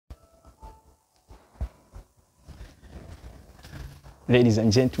Ladies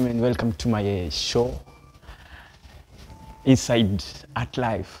and gentlemen, welcome to my show, Inside Art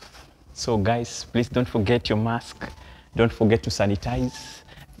Life. So guys, please don't forget your mask. Don't forget to sanitize.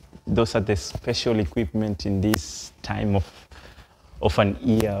 Those are the special equipment in this time of an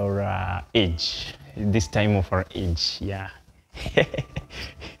year or age. This time of our age, yeah.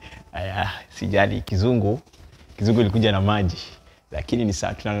 Sijali kizungu ilikuja na maji, lakini ni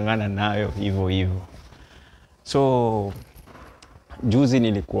saa tunang'ang'ana nayo hivyo hivyo. So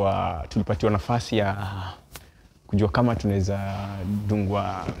juzi tulipatiwa nafasi ya kujua kama tunaweza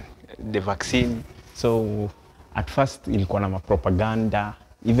dungwa the vaccine. So at first ilikuwa na propaganda,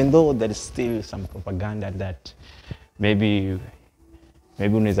 even though there is still some propaganda that maybe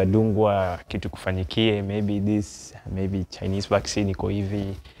unaweza dungwa kitu kufanyikie, maybe Chinese vaccine iko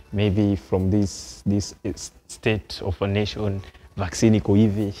hivi, maybe from this state of a nation vaccine iko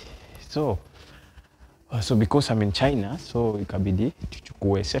hivi. So because I'm in China, so ikabidi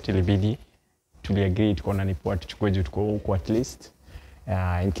tuchukue, tuliagree tukaona ni poa tuchukue juu tuko huko at least.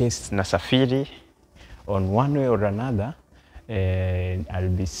 In case nasafiri on one way or another, I'll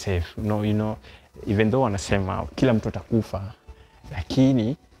be safe. No, you know, even though wanasema kila mtu atakufa,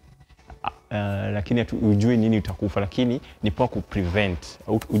 lakini ujui nini utakufa, lakini ni poa kuprevent.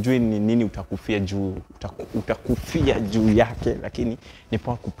 Ujui nini utakufia juu yake, lakini ni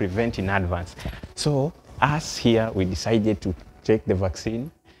poa kuprevent in advance. So us here, we decided to take the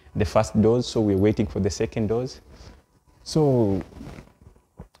vaccine, the first dose, so we're waiting for the second dose. So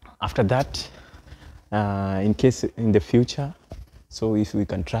after that, in case in the future, so if we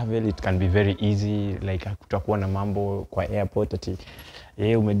can travel, it can be very easy, like kutakuwa na mambo kwa airport ati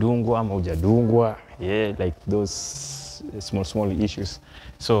umedungwa ama hujadungwa, like those small issues.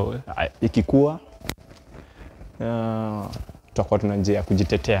 So ikikuwa tutakuwa tuna njia ya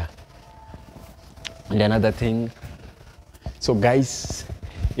kujitetea. And another thing, so guys,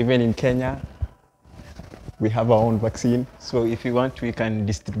 even in Kenya, we have our own vaccine. So if you want, we can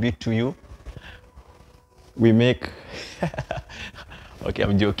distribute to you. We make, okay,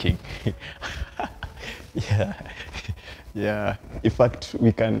 I'm joking. Yeah. In fact,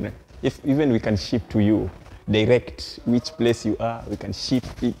 we can ship to you direct which place you are. We can ship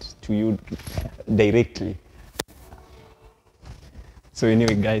it to you directly. So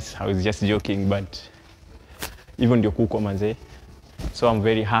anyway, guys, I was just joking, but even ndio kuko manze. So I'm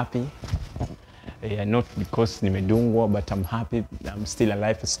very happy. Not because nimedungwa, but I'm happy. I'm still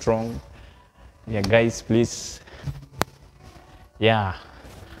alive, strong. Yeah, guys, please. Yeah,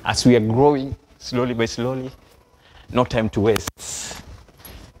 as we are growing slowly by slowly, no time to waste.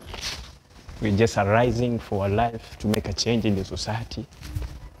 We just are rising for our life to make a change in the society.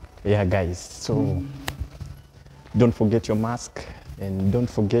 Yeah, guys. So don't forget your mask and don't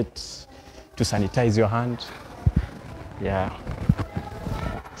forget to sanitize your hand. Yeah.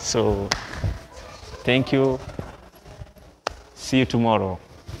 So thank you. See you tomorrow.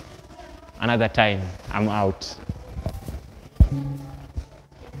 Another time. I'm out.